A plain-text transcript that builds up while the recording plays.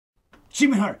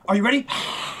Achievement Hunter, are you ready?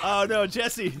 Oh no,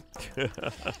 Jesse.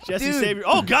 Jesse, Dude. save your.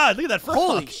 Oh God, look at that frog.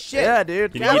 Holy shit. Yeah,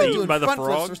 dude. Can you get Gavin's eaten doing by the front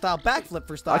flips frog? for style, backflip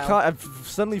for style. I can't. I've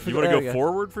suddenly You forgot. want there to we go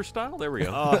forward for style? There we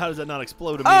go. Oh, how does that not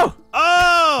explode to me? Oh!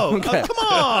 Oh! Okay. Oh, come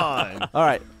on! All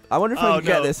right. I wonder if I Oh, can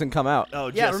get no. this and come out. Oh,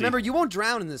 Yeah, Jesse. remember, you won't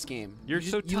drown in this game. You're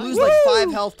so You tiny. lose like Woo!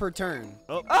 5 health per turn.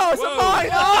 Oh, Oh, it's Whoa. a mine!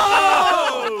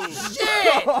 Oh!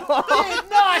 Shit! I did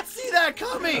not see that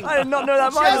coming! I did not know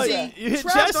that mine was there. Jesse, You hit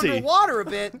trapped Jesse. underwater a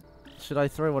bit. Should I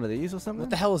throw one of these or something? What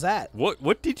the hell is that?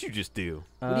 What did you just do?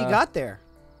 What do you got there?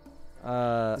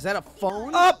 Is Is that a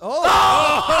phone? Up. Oh!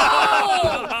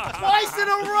 Twice in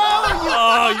a row! You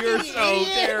Oh, you're fucking so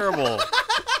idiot. terrible.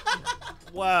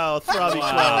 wow, Throbby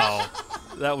Wow.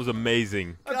 That was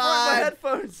amazing. I broke my God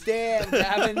headphones. damn,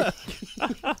 Gavin. Club.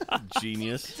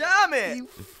 Genius. Damn it! You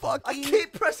fucking I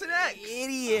keep pressing X.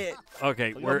 idiot.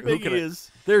 Okay, Look where, how who big can he I?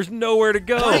 is. There's nowhere to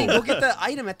go. Ryan, go get the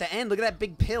item at the end. Look at that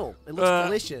big pill. It looks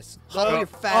delicious. Huddle your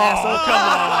fat ass Oh, come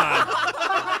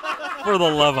on. For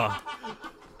the lava.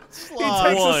 He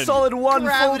takes One. a solid one full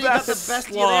Gravity got the death. best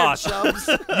of you there, Sloth.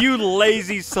 chubs. You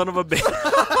lazy son of a bitch.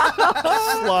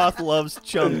 Sloth loves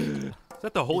chunk. Is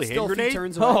that the holy It's hand still a few grenade?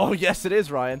 turns away. Oh, yes, it is,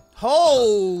 Ryan.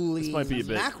 Holy This might be a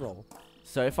bit. mackerel.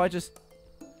 So if I just...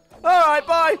 All right,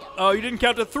 bye. Oh, you didn't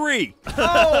count to 3.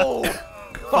 Oh!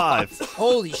 5.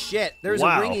 Holy shit. There's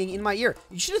Wow. a ringing in my ear.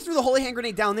 You should have threw the holy hand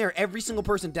grenade down there. Every single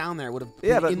person down there would have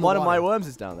Yeah, been but in the one of my water. worms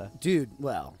is down there. Dude,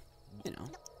 well, you know.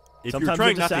 If Sometimes you're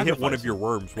trying you not have to to hit one sacrifice. of your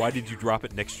worms, why did you drop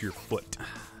it next to your foot?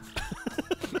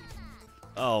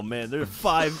 Oh man, there are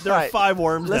 5. There are Alright, 5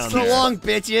 worms let's down So there. long,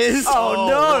 bitches. Oh,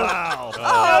 no! Wow.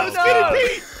 Oh, no!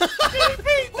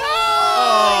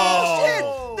 Oh, shit!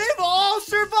 They've all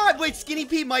survived. Wait, Skinny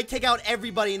Pete might take out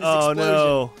everybody in this Oh explosion.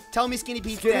 no. Tell me Skinny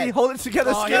Pete's Skinny, dead. hold it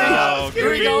together, Oh, Skinny. yeah. Oh, Here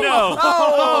we Green, go. no.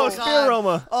 Oh, God. spear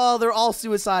aroma. Oh, they're all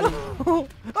suiciding. Oh,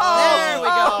 There we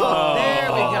go. Oh.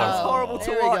 There we go. That's horrible to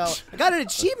There we go. watch. I got an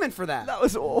achievement for that. That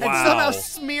was awful. And Wow. somehow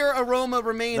smear aroma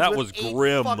remains That with was 8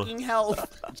 grim. fucking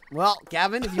health. Well,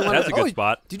 Gavin, if you want That's a good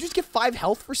spot. Did you just get 5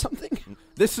 health for something?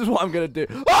 This is what I'm going to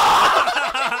do.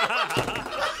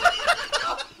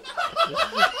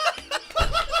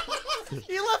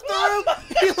 He left the room.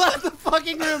 He left the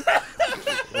fucking room.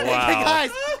 Hey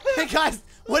Wow. guys,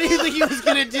 what do you think he was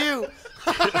gonna do?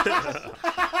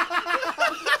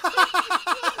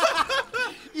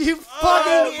 You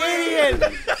fucking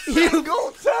idiot! You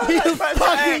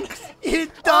fucking you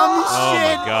dumb Oh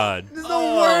shit! my god. This is the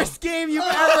worst game you've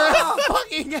ever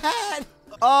fucking had.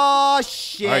 Oh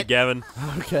shit! All right, Gavin.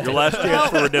 Okay. Your last chance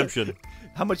for redemption.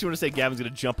 How much you want to say Gavin's gonna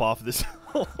jump off this?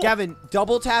 Gavin,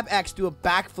 double tap X, do a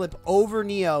backflip over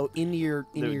Neo into your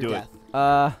Do it. death.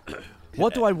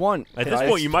 What do I want? At Can this I-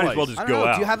 point, you might as well twice. just I don't go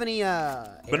know. out. Do you have any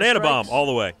Banana airstrikes? bomb all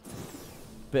the way.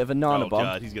 Bit of a nana Oh bomb.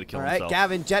 god, he's gonna kill All right, himself.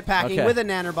 Gavin jetpacking Okay. with a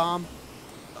nanner bomb.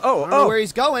 Oh, I don't know where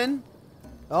he's going.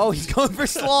 Oh, he's going for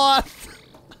Sloth.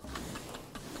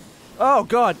 Oh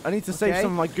god, I need to save Okay.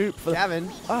 some of my goop for Gavin,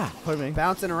 pardon me.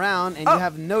 bouncing around, and Oh. you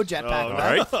have no jetpack Oh,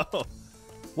 left. All right.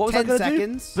 What was 10 I gonna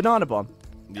seconds. do? Banana bomb.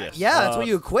 Yes. Yeah, that's what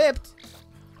you equipped.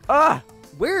 Ah,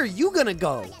 Where are you gonna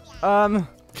go?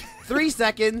 3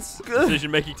 seconds.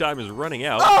 Decision-making time is running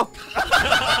out. Oh,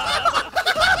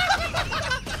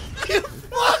 You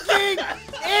fucking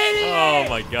idiot! Oh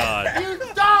my god. You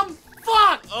dumb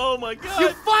fuck! Oh my god. You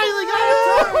finally got a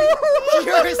turn!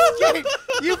 Your escape!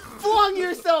 You flung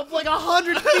yourself like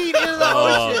 100 feet into the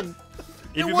Oh. ocean!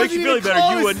 If It it makes wasn't you feel any even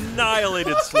better, you close.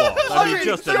 annihilated Sloth. I mean,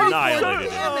 just 130 annihilated him.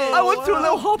 damage. I went through a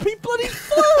little hoppy bloody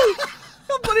flew.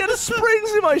 I bloody had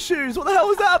springs in my shoes. What the hell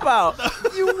was that about?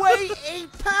 You weigh 8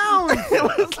 pounds! You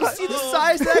see the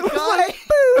size of that guy?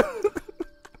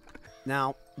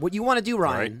 Now, what you want to do,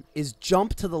 Ryan, Right. is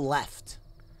jump to the left.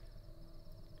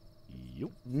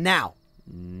 Yup. Now.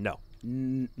 No.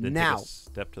 Then Now. take a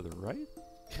step to the right.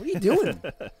 What are you doing?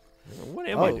 What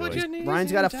am I Oh, doing?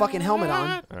 Ryan's got a fucking helmet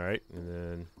on. All right, and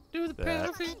then Do the that.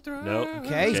 perfect throw. No.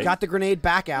 Okay, he's got the grenade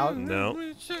back out. No. Got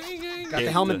Okay,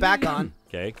 the helmet then- back on.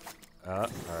 Okay. All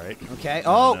right. Okay.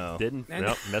 Oh, No. Didn't. And-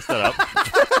 No. Messed that up.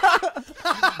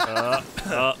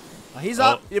 he's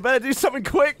up. You better do something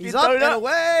quick. He's you up and donut.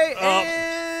 away. Oh.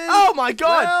 And Oh my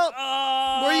god. well,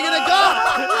 where are you gonna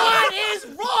go? What is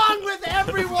wrong with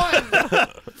everyone?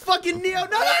 Fucking Neo.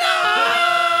 No!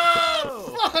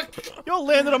 Fuck. You all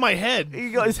landed on my head. He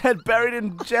got his head buried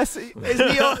in Jesse. Is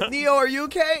Neo, are you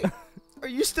okay? Are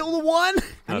you still the one?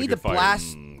 I Not a need to good fight.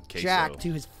 blast queso. Jack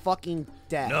to his fucking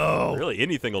death. No. Really,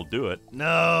 anything will do it.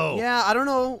 No. Yeah, I don't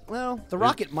know. Well, the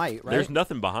rocket might, right? There's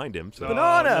nothing behind him. So.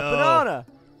 Banana, no. banana.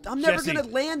 I'm never Jesse. gonna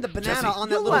land the banana Jesse, on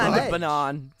that You'll little land a ledge.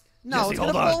 banana. No, Jesse, it's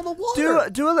gonna hold on. fall in the water.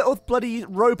 Do a little bloody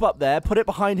rope up there, put it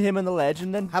behind him and the ledge,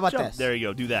 and then How about jump. this? There you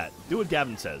go. Do that. Do what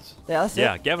Gavin says. Yeah, that's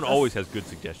Yeah, it. Gavin always has good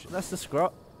suggestions. That's the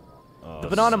scrot. Oh, The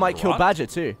banana might kill Scrot? Badger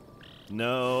too.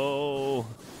 No.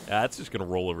 Yeah, that's just gonna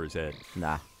roll over his head.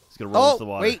 Nah. It's gonna roll Oh, into the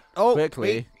water. wait. Oh,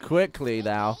 Quickly, quickly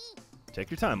now.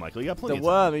 Take your time, Michael. You got The plenty of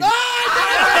worm. time.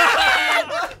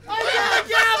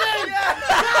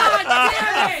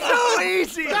 So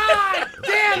easy. God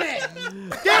damn it!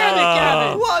 Damn it,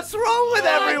 Gavin! What's wrong with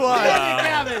everyone?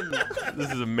 Damn it, Gavin!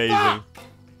 This is amazing.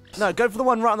 No, go for the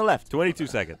one right on the left. 22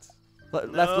 seconds. Left,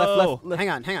 No. left, left. Hang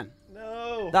on, hang on.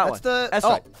 No. That That's one. the. That's oh,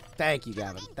 right. thank you,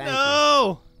 Gavin. Thank you.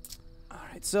 No. All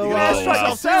right, so. You gotta strike wow.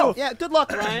 yourself. Yeah, good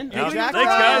luck, Ryan. Yeah, Jack,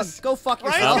 thanks, guys. Go fuck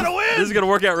yourself. Ryan's gonna win. This is gonna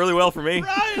work out really well for me.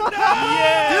 Ryan, no.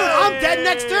 Yeah. Dude, I'm dead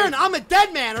next turn. I'm a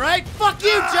dead man, all right? Fuck you,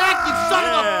 Jack, you son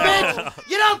of a bitch!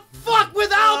 You don't fuck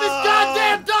with Albus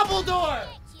goddamn Dumbledore!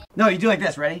 No, you do like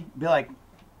this. Ready? Be like,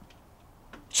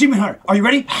 Achievement Hunter, are you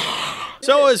ready?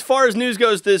 So as far as news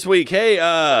goes this week, hey,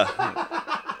 what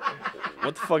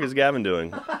the fuck is Gavin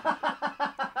doing?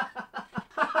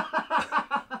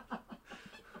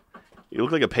 You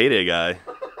look like a payday guy.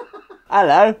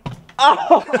 Hello.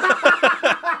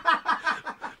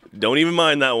 Don't even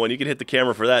mind that one. You can hit the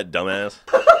camera for that, dumbass.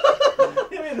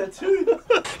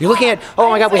 You're looking at, oh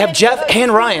my god, we have Jeff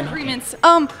and Ryan. Agreements.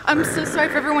 I'm so sorry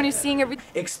for everyone who's seeing everything.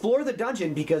 Explore the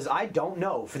dungeon because I don't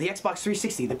know. For the Xbox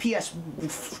 360, the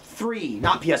PS3,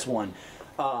 not PS1,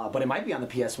 but it might be on the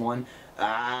PS1.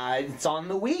 It's on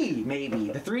the Wii,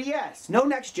 maybe. The 3DS. No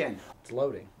next gen. It's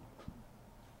loading.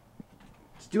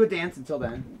 Let's do a dance until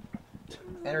then.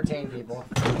 Entertain people.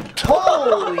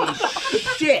 Holy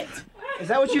shit! Is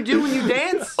that what you do when you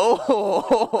dance?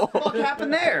 Oh. What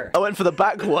happened there? I went for the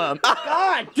back worm.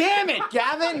 God damn it,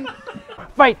 Gavin!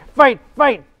 Fight, fight,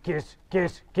 fight! Kiss,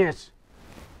 kiss, kiss.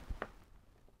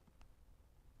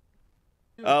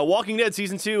 Walking Dead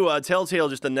Season 2, Telltale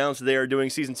just announced they are doing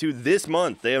Season 2 this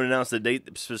month. They haven't announced the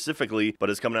date specifically, but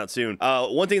it's coming out soon.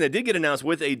 One thing that did get announced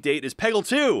with a date is Peggle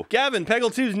 2. Gavin,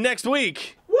 Peggle 2's next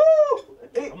week. Woo!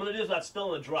 I'm gonna do this. That's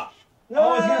still in a drop.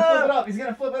 Oh, he's gonna flip it up. He's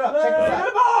gonna flip it up. Check this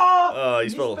out. You You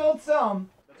spilled. spilled some.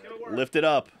 Lift it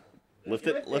up. Lift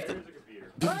it. Lift it.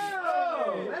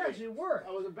 Oh, that actually worked.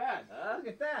 That wasn't bad. Look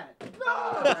at that.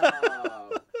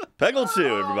 Peggle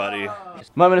 2, everybody.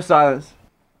 Moment of silence.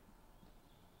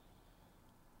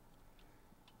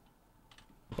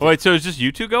 Oh, wait, so is just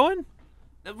you two going?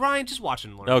 Ryan, just watch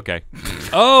and learn. Okay.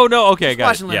 Oh, no, okay, I got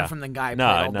watch it. and learn Yeah. from the guy who No,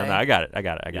 played all no, day. no, I got it. I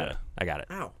got it. Yeah. I got it.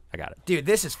 Ow. I got it. Dude,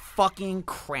 this is fucking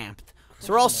cramped.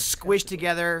 So we're all squished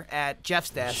together at Jeff's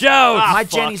desk. Shout! My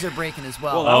jennies are breaking as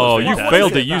well. Well, that Oh, was you fantastic.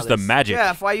 failed What to is it use about the this? magic.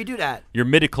 Jeff, why you do that? Your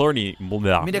midichlorian.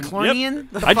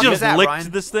 Midichlorian? The I fuck just is that, licked Ryan?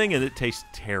 this thing and it tastes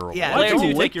terrible. Yeah, Why did don't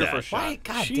you lick take your that. first shot? Why?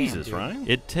 God Jesus, damn, dude. Ryan.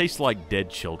 It tastes like dead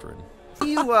children.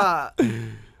 You, All how do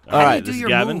you right, do this is your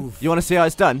Gavin. move? You want to see how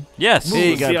it's done? Yes. Here you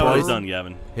Let's go, see how it's boys. done,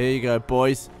 Gavin. Here you go,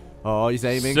 boys. Oh, he's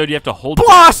aiming. So do you have to hold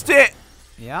Blast it!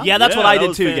 Yeah? Yeah, that's Yeah, what I that did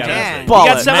was too, fantastic. Gavin. Bollocks.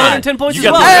 You got 710 points You as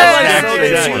got well. the Hey,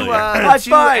 best so exactly. High two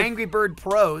five. Angry Bird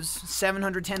pros,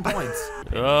 710 points.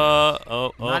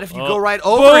 Not Not if you go right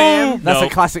over him. That's No. a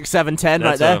classic 710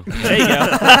 right That's there. There you go.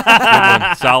 Good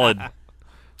one. Solid.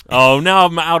 Oh, now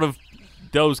I'm out of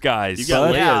those guys. You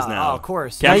got Yeah, Leo's now. oh, of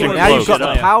course. Now, Captain you, now you've Cloak. got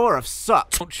the Yeah. power of suck.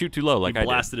 Don't shoot too low like I He did.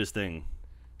 blasted his thing.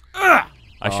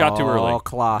 I shot too early. Oh,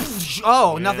 class.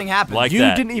 Oh, nothing happened. Like You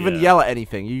that. didn't even Yeah. yell at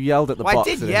anything. You yelled at the Well, I box.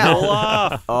 did and yell. Pull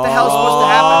off. What the hell's supposed to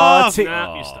happen? Oh,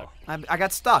 Nah, you stuck. I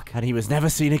got stuck. And he was never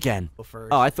seen again.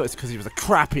 First. Oh, I thought it's because he was the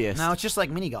crappiest. No, it's just like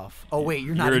mini golf. Oh wait,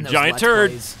 you're not You're in a those giant Let's turd.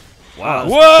 Plays. Wow.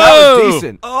 Whoa! That was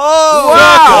decent. Oh,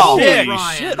 Wow. Holy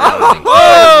Shit. Ryan.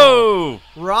 Whoa!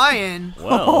 Ryan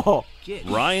Well, Oh,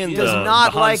 Ryan does the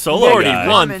not Han like Solo Lordy, guy.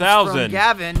 one. comments 1,000. from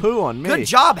Gavin. poo on me. Good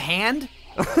job, hand.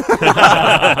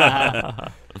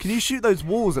 Can you shoot those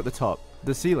walls at the top?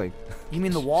 The ceiling? You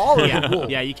mean the wall or the wool?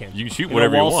 Yeah, you can. You can shoot In a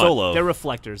whatever you wall want. solo. They're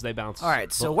reflectors. They bounce. All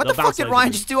right, so They'll- what the they'll fuck bounce did laser Ryan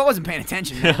beams. just do? I wasn't paying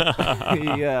attention.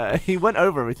 Man. He went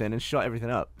over everything and shot everything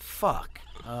up. Fuck.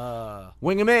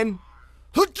 Wing him in.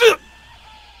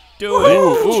 Ooh,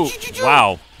 ooh.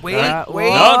 Wow. Wait, That wait.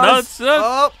 No, it's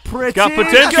Oh, Pretty got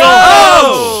potential.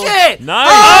 oh, shit! Nice.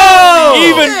 Oh,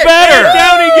 Even shit. better.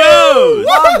 Down he goes.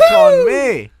 Dunk on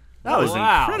me. That was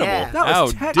Wow. incredible. Yeah. That was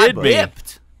Outdid technical. me.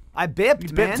 Bipped. I bipped, You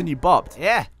man. bipped and you bopped.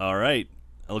 Yeah. All right.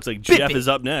 It looks like Bip Jeff it. is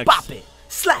up next. Bop it.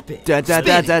 Slap it. Da, da, spin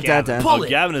da, it, da, da, Gavin. da. Pull Oh, it.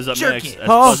 Gavin is up jerk next. it. That's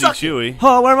Oh. Fuzzy Suck it. Chewy.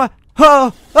 Oh, where am I?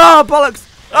 Oh, oh, bollocks.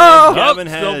 Oh, Gavin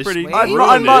still has pretty- Wait. I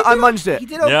ruined it. munged it. He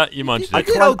did okay. Yeah, you munched He it.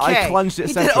 did I okay. plunged it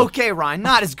He did central. okay, Ryan.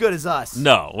 Not as good as us.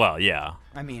 No, well, yeah.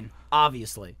 I mean,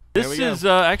 obviously. This is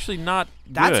actually not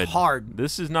That's good. hard.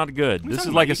 This is not good. This is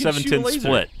talking like about? a You can shoot a 7-10 laser.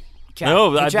 split. Jack,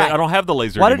 No, hey, I Jack. don't have the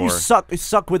laser Why don't anymore. you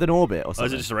suck with an orbit or Oh, is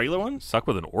something? it just a regular one? Suck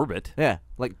with an orbit? Yeah,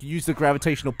 like use the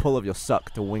gravitational pull of your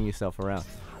suck to wing yourself around.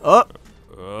 Oh,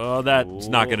 Oh, that's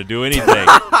not going to do anything.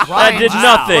 That did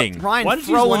nothing. Ryan Why did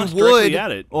you throwing launch directly wood.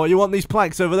 at it? oh, you want these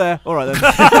planks over there? All right then.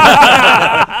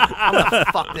 I'm gonna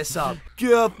fuck this up.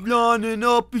 Kept lining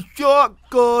up a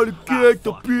shotgun to get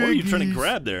the What are you trying to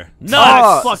grab there?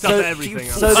 Nuts! Fucked so up everything.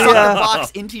 so Suck the, the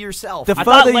box into yourself. the I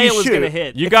further thought you Leia was shoot, gonna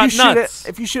hit. You if got you shoot nuts. it,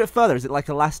 if you shoot it further, is it like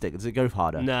elastic? Does it go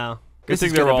harder? No. Good This thing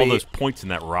is there were gonna all be- those points in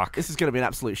that rock. This is going to be an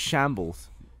absolute shambles.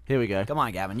 Here we go. Come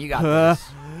on, Gavin, you got Uh, this.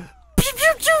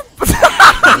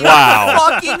 Wow.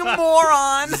 Fucking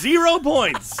moron. 0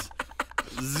 points.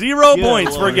 0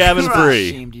 points for Gavin You're Free.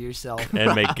 ashamed of yourself.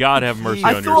 And may God have mercy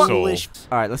I on your thought- soul.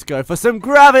 All right, let's go for some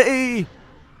gravity.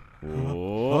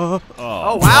 Oh.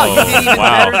 Oh wow, you did even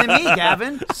Wow. better than me,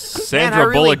 Gavin. Sandra Man, I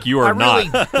really, Bullock, you are I really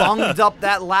not. bunged up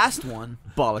that last one.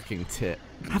 Bollocking tit.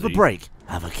 Have a break.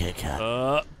 Have a Kit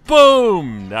Kat.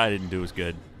 Boom! I didn't do as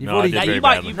good. You've No, I already- did Yeah, very you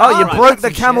might- badly. you- Oh, you Alright, broke that's the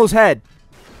some camel's head.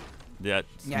 Yeah,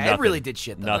 Yeah, nothing. it really did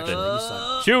shit though. Nothing. You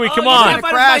suck. Chewie, Oh, come you on. can't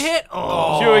fight Crash. my hit.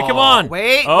 Oh. Chewie, come on.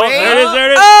 Wait, Oh, wait. there it is, there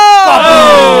it is.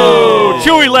 Oh! Oh!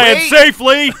 Chewie lands Wait.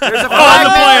 safely on the fragment.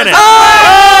 planet.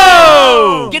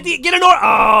 Oh! Oh! Get an or.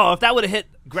 Oh, if that would have hit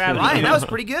gravity. Ryan, that was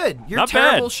pretty good. Your Not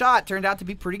terrible bad. shot turned out to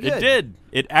be pretty good. It did.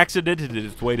 It accidented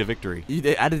its way to victory. You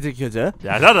did added it to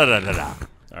Da, da, da, da, da, da.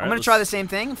 I'm gonna try the same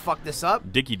thing and fuck this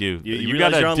up. Dicky do. You You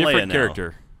realize got you're a on Leia different now.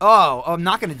 character. Oh, I'm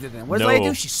not gonna do that. What does No. Leia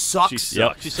do? She sucks. She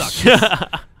sucks. She sucks.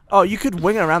 Oh, you could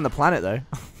wing around the planet though,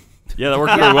 Yeah, that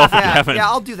worked really well for yeah, Gavin. yeah,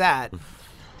 I'll do that.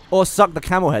 or suck the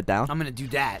camel head down. I'm gonna do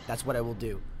that. That's what I will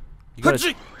do. You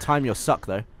gotta time your suck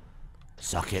though.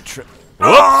 Suck it, trip.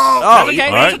 Oh, okay,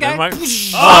 all right, it's okay. never mind.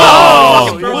 Oh,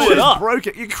 Oh, blew it up. Broke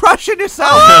it. You're crushing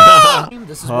yourself.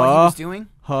 This is what he was doing.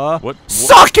 Huh? What?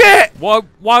 Suck it.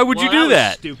 Why would you Well, do was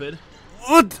that? Stupid.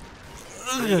 What?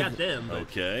 You got them. But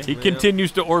Okay. He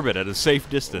continues to orbit at a safe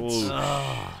distance. Ooh.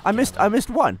 I missed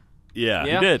one. Yeah.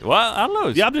 He did. Well, I don't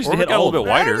know. The objects orbit hit got a all little of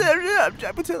bit wider.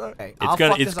 Okay, I'll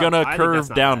fuck It's this up. gonna I think curve that's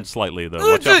not down bad. slightly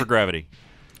though. Watch out for gravity.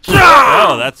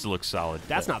 Oh, that looks solid.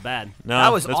 that's not bad. No,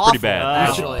 That was that's awful. pretty bad.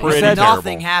 That's Actually, pretty said nothing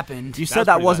terrible. happened. You That's said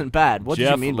that pretty wasn't bad. What did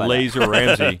Jeff you mean by that? Laser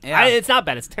Ramsey Yeah. It's not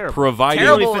bad. It's terrible. providing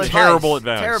Terrible advice. terrible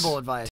advice. Terrible advice.